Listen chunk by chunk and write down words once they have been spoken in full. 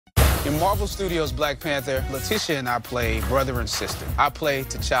In Marvel Studios' Black Panther, Letitia and I play brother and sister. I play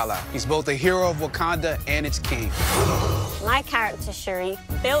T'Challa. He's both a hero of Wakanda and its king. My character, Shuri,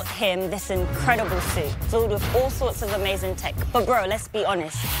 built him this incredible suit filled with all sorts of amazing tech. But bro, let's be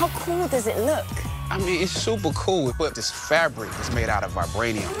honest, how cool does it look? I mean, it's super cool, but this fabric is made out of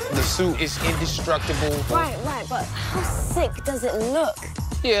vibranium. The suit is indestructible. Right, but how sick does it look?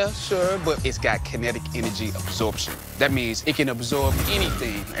 Yeah, sure, but it's got kinetic energy absorption. That means it can absorb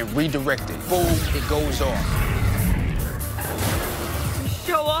anything and redirect it. Boom, it goes off.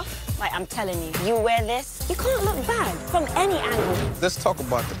 Show off? Like, I'm telling you, you wear this, you can't look bad from any angle. Let's talk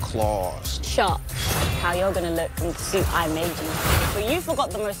about the claws. Sharp. How you're gonna look in the suit I made you. But you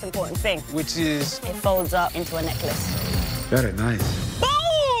forgot the most important thing. Which is? It folds up into a necklace. Very nice.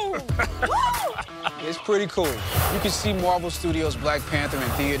 Boom! It's pretty cool. You can see Marvel Studios' Black Panther in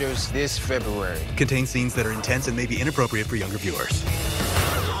theaters this February. Contains scenes that are intense and may be inappropriate for younger viewers.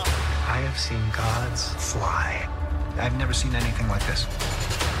 I have seen gods fly. I've never seen anything like this.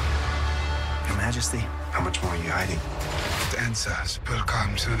 Your Majesty, how much more are you hiding? The answers will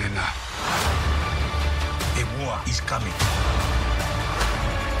come soon enough. A war is coming.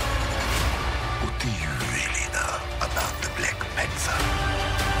 What do you really know about the Black Panther?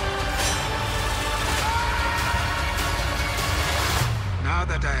 Now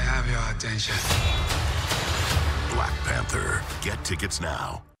that I have your attention. Black Panther. Get tickets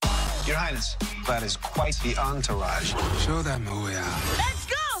now. Your Highness, that is quite the entourage. Show them who we are. Let's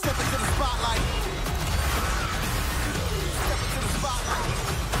go! Step into the spotlight.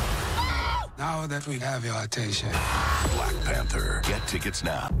 Now that we have your attention. Black Panther. Get tickets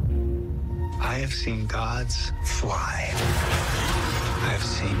now. I have seen gods fly. I have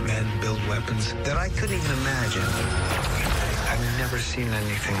seen men build weapons that I couldn't even imagine. I've never seen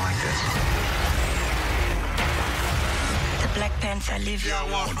anything like this. The Black Panther lives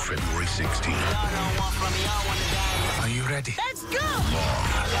On February 16th. Are you ready? Let's go!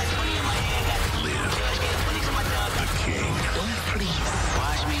 Live. The King. Don't freeze.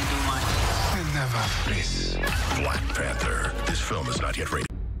 Watch me do my... I never freeze. Black Panther. This film is not yet rated.